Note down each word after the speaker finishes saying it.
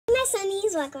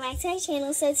guys, welcome back to my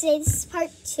channel. So today this is part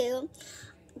 2.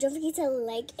 Don't forget to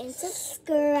like and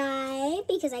subscribe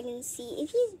because I can see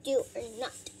if you do or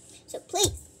not. So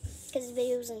please, because this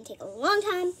video is going to take a long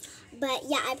time. But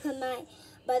yeah, I put my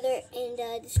brother in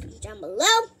the description down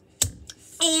below.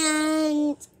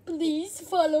 And please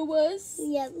follow us.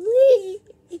 Yeah,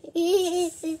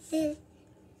 please.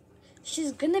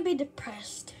 She's going to be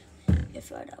depressed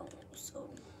if I don't. So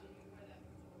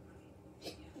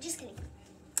just kidding.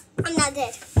 I'm not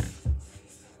dead.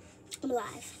 I'm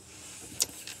alive.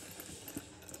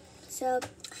 So,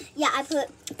 yeah, I put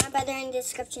my brother in the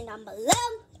description down below.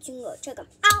 You can go check him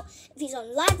out. If he's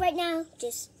on live right now,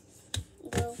 just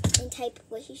go and type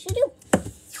what he should do.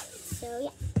 So,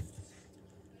 yeah.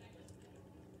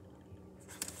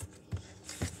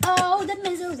 oh, the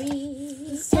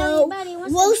misery. So,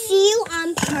 we'll see you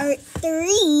on part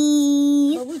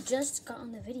 3. But we just got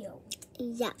on the video.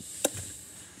 Yeah.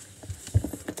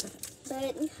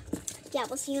 But, yeah,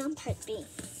 we'll see you on part 3.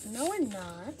 No, we're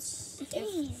not. If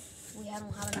we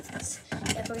don't have enough.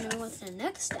 If we're going to move on to the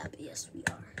next step, yes, we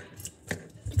are.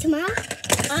 Tomorrow,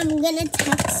 I'm going to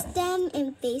text them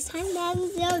and FaceTime them.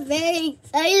 So very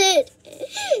excited.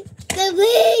 So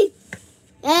please.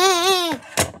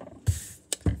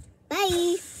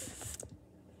 Bye.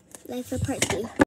 Live for part 2.